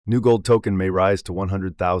NewGold token may rise to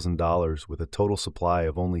 $100,000 with a total supply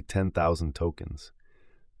of only 10,000 tokens.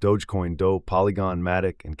 Dogecoin, Polygon,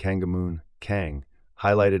 Matic, and Kangamoon, Kang,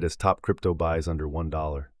 highlighted as top crypto buys under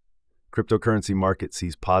 $1. Cryptocurrency market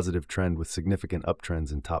sees positive trend with significant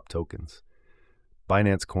uptrends in top tokens.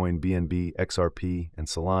 Binance Coin, BNB, XRP, and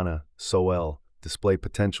Solana, SOL, display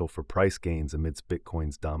potential for price gains amidst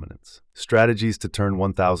Bitcoin's dominance. Strategies to turn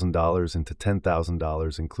 $1,000 into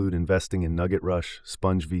 $10,000 include investing in NuggetRush,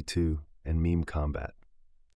 Sponge V2, and Meme Kombat.